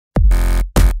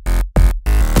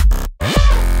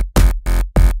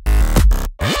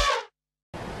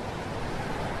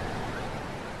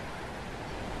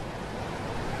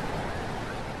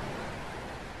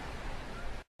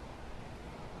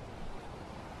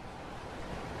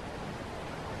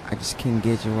I just can't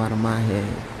get you out of my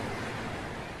head.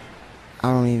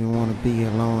 I don't even want to be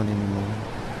alone anymore.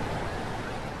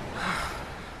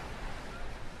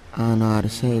 I don't know how to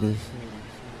say this.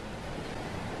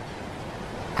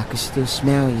 I can still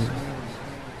smell you.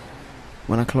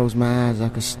 When I close my eyes, I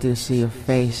can still see your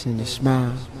face and your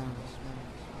smile.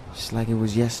 Just like it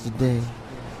was yesterday.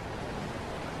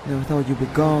 Never thought you'd be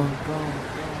gone.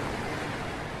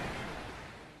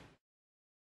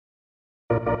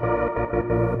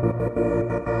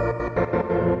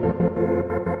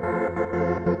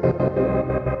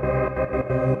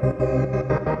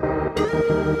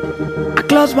 I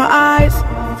close my eyes,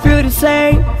 feel the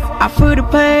same, I feel the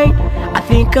pain. I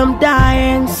think I'm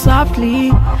dying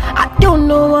softly. I don't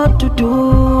know what to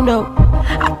do, no.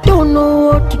 I don't know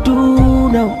what to do,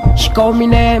 no. She called me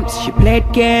names, she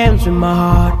played games with my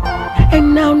heart,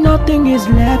 and now nothing is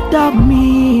left of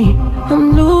me.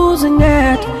 I'm losing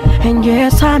it, and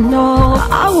yes I know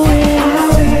I will.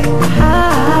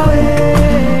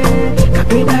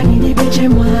 Kapena nini beche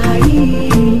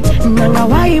mwai nanga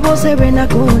waibo sebe na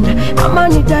konda mama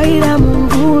nitaira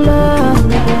mungula.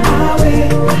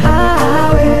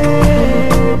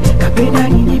 Kapena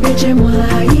nini beche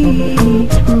mwai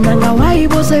nanga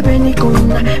waibo sebe ni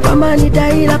konda mama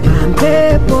nitaira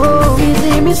pampepo.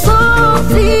 Izi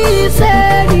misosi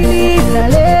seni la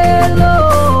lelo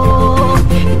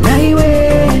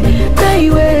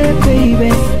naiwe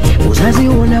baby uzazi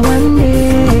una wane.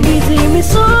 Izi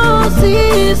misosi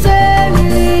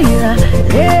seni la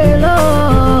lelo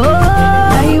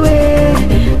naiwe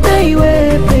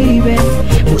baby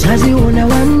uzazi una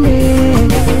wane.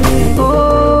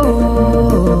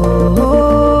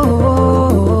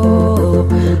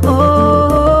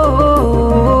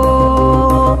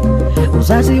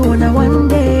 Uzazi una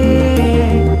wande.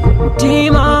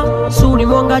 Mutima suli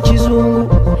monga chizungu,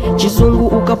 chizungu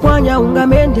ukapwanya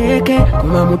ungamendeke,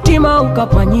 kuma mutima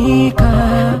ukapwanyika,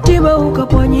 mutima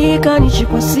ukapwanyika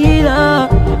nichikwasila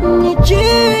ni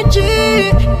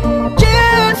chichi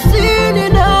chesi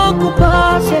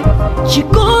ninakupase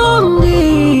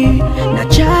chikondi na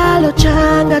chalo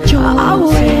changa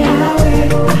chose.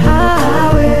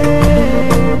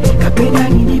 Kapena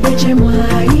nini beche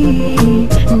mwai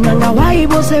nanga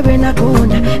waibo sebe na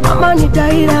konda mama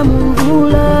nitaira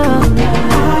mungula.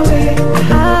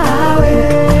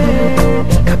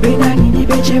 Kapena nini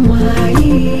beche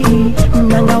mwai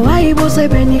nanga waibo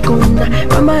sebe ni konda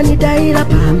mama nitaira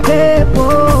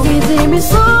pampepo. Izi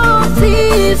misosi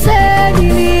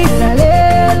seni la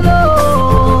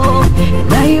lelo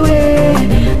naiwe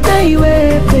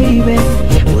baby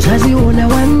uzazi una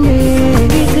wane.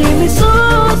 Izi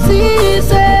misosi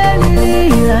seni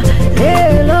la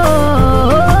lelo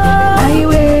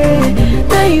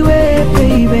naiwe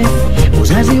baby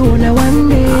uzazi una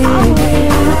wane.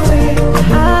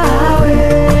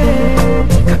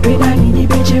 Kapena nini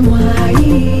beche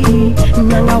mwai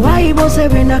nanga waibo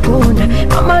sebe na konda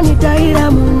mama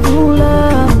nitaira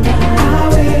mungula.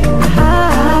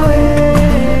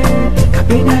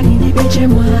 Kapena nini beche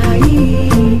mwai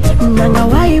nanga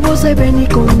waibo sebe ni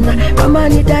konda mama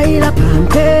nitaira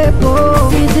pampepo.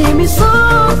 Izi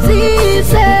misosi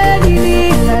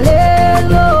seni la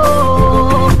lelo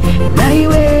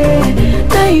naiwe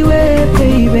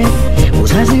baby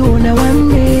uzazi una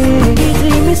wane.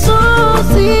 Izi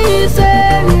misosi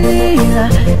seni la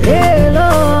lelo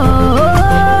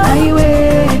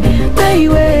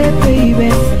naiwe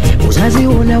baby uzazi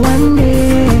una wane.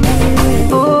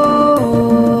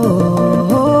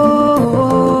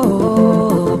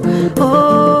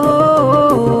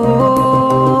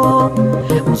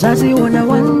 Uzazi una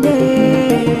wande.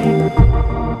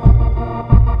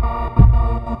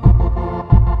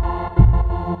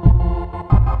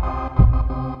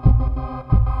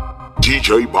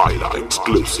 DJ Baila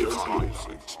exclusive.